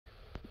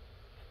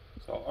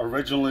So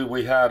originally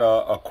we had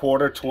a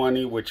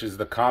 1/4-20, which is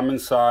the common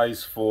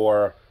size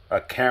for a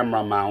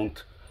camera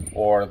mount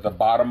or the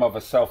bottom of a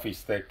selfie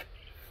stick.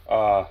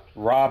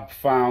 Rob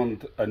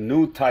found a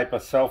new type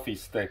of selfie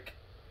stick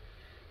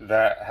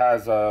that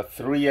has a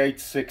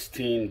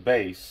 3/8-16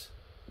 base,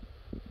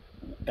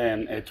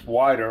 and it's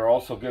wider,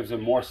 also gives it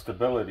more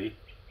stability.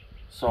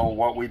 So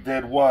what we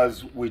did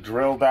was we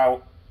drilled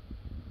out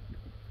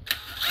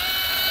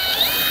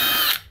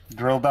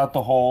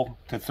the hole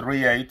to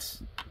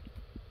 3/8.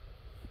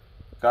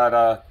 Got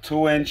a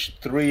 2-inch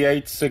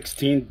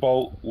 3/8-16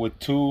 bolt with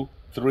two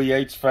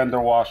 3/8 fender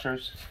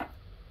washers.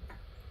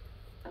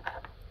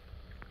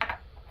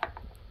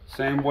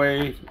 Same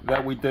way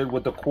that we did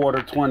with the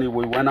 1/4-20,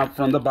 we went up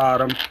from the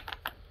bottom.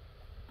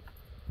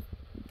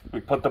 We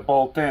put the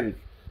bolt in.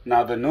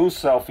 Now the new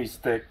selfie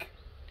stick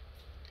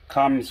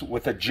comes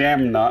with a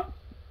jam nut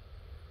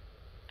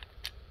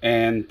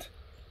and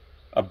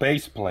a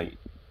base plate,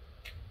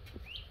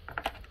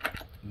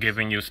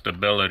 giving you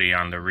stability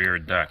on the rear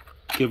deck,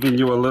 giving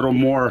you a little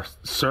more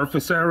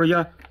surface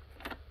area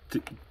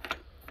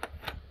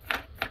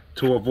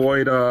to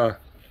avoid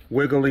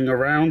wiggling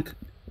around.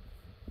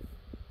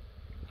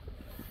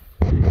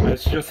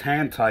 It's just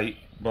hand tight,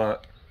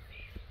 but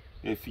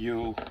since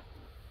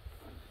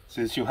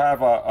you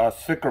have a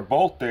thicker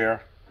bolt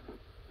there,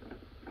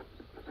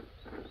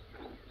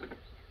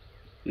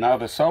 now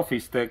the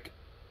selfie stick,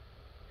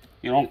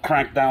 you don't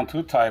crank down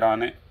too tight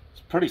on it.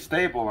 It's pretty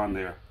stable on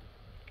there.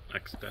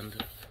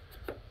 Extended.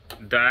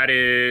 That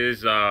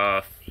is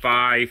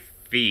 5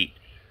 feet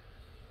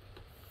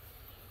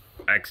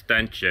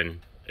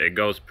extension. It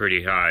goes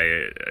pretty high.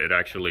 It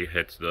actually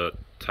hits the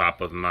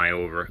top of my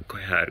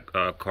overhead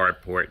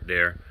carport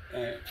there.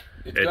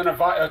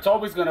 It's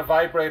always gonna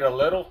vibrate a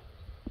little.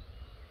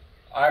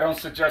 I don't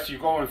suggest you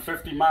going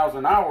 50 miles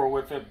an hour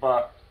with it,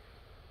 but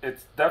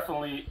it's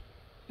definitely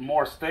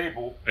more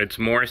stable. It's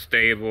more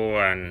stable,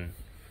 and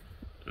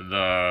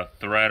the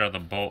thread of the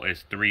bolt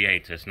is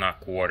 3/8. It's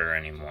not 1/4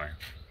 anymore.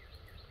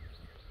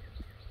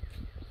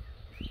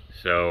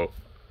 So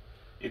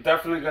you're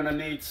definitely gonna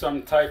need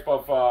some type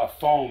of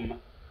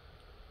foam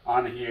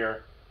on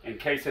here in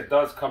case it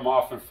does come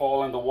off and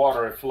fall in the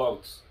water. It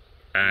floats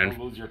and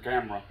you'll lose your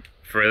camera.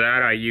 For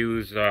that, I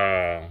use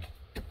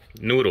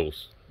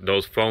noodles.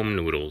 Those foam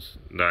noodles.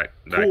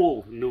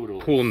 Pool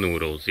noodles. Pool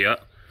noodles.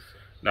 Yep.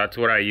 That's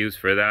what I use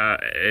for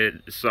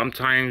that.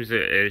 Sometimes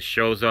it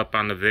shows up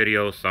on the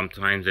video,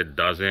 sometimes it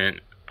doesn't.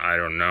 I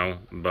don't know,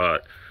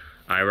 but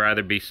I'd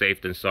rather be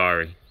safe than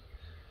sorry.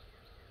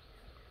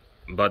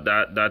 But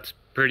that's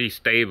pretty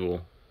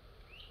stable.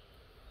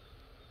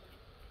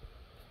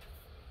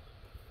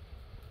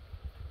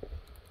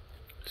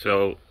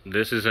 So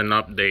this is an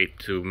update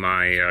to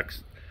my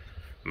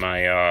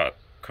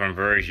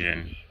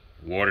conversion,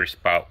 water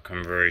spout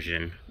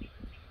conversion.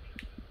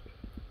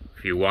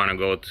 If you want to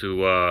go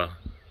to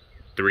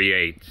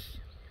 3/8,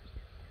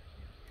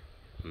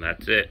 and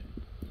that's it.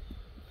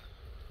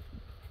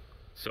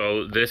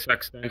 So this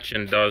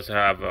extension does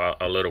have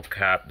a little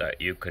cap that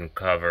you can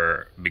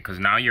cover, because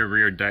now your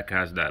rear deck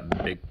has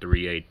that big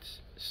 3/8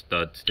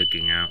 stud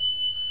sticking out.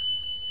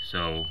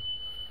 So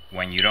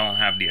when you don't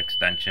have the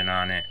extension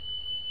on it,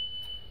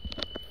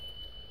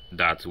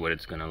 that's what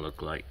it's gonna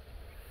look like.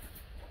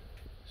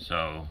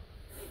 So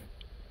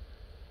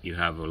you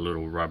have a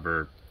little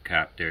rubber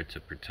cap there to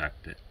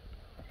protect it.